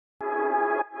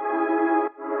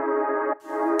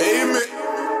Aim it.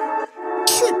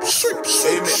 Sweep, sweep,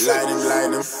 sweep. Aim it,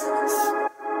 line him.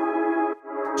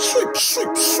 Sweep,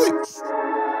 sweep, sweep.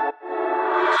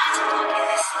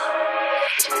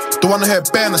 The one hear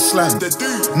banner slang.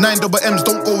 9 double M's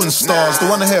don't go in stars. The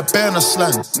one hear banner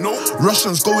slang. No.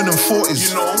 Russians going in 40s.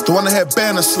 You know. The one hear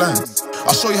banner slang.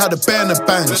 I'll show you how the banner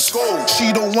bangs. Let's go.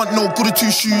 She don't want no goody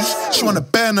two shoes. She want a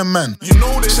banner man. You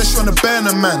know this. Says she want a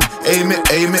banner man. Aim it,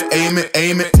 aim it, aim it,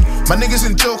 aim it. My niggas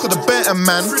in jail cause the banner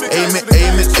man. Aim it,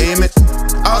 aim it, aim it.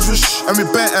 I was with and we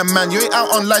banner man. You ain't out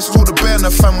on license with the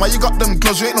banner fam. Why you got them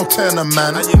gloves? You ain't no Turner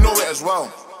man. And you know it as well.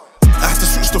 I have to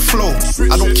switch the flow.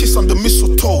 I don't kiss under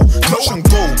mistletoe. Touch and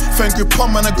go. Fan grip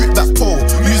palm and I grip that pole.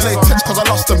 Use latex cause I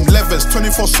lost them levers.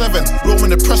 24/7.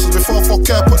 Rolling the presses before I fuck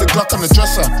her. Put the Glock on the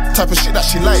dresser. Type of shit that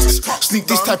she likes. Sneak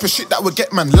this type of shit that would get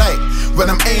man light. When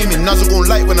I'm aiming, Nuzzle gon'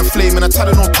 light when I'm flaming. I tell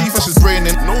her no teeth as she's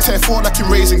braining. Tear forward like in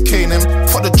Raising Canaan.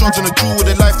 Fuck the judge and the jewel with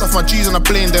their life off my G's and I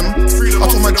blame them. I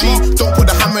told my G, don't put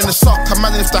the hammer in the sock.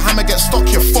 Imagine if the hammer gets stuck,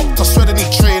 you're fucked. I swear they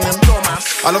need training.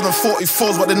 I love them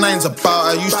 44s, what the 9's about.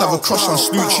 I used to have a crush on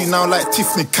Snoochie, now like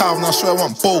Tiffany Calvin. I swear I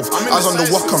want both. I was on the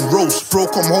walk and roast. Bro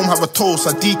come home, have a toast.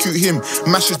 I DQ him,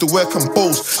 mashes the work and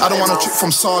boast. I don't want no chick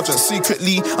from Sergeant.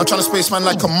 Secretly, I'm trying to space man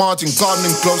like a margin.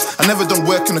 Gardening gloves, I never done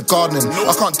work in the gardening.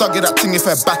 I can't dug it that thing if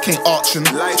her back ain't arching.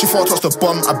 She thought I was the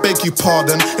bomb, I beg you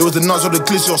pardon. It was the Nuzzle, the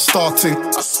glizzy or starting.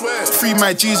 I swear. Free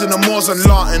my G's in the moors and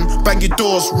Larton. Bang your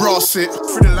doors, Ross it.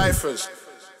 Free the lifers.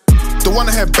 The one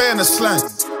I hear banner slang.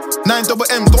 9 double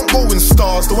M's don't go in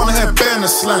stars. The one I hear banner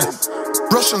slang.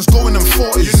 Russians going in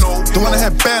 40s. The one I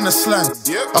hear banner slang.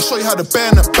 I'll show you how the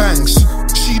banner bangs.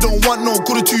 She don't want no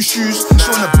goody two shoes. She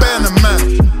want a banner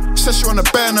man. Says she want a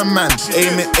banner man.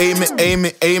 Aim it, aim it, aim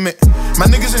it, aim it. My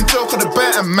niggas in jail cause the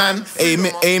banner man. Aim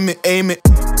it, aim it, aim it.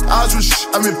 I was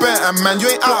with and we banner man. You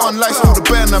ain't out on license with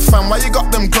the banner fam. Why you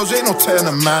got them gloves? You ain't no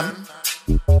Turner man.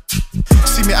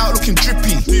 See me out looking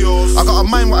drippy. I gotta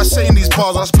mind what I say in these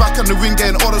bars. I was back on the ring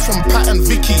getting orders from Pat and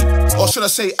Vicky. Or should I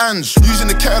say Ange, using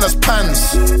the kettle as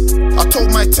pans. I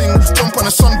told my ting, jump on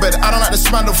the sunbed. I don't like the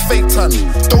smell of fake tan.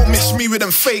 Don't mix me with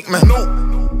them fake man. No.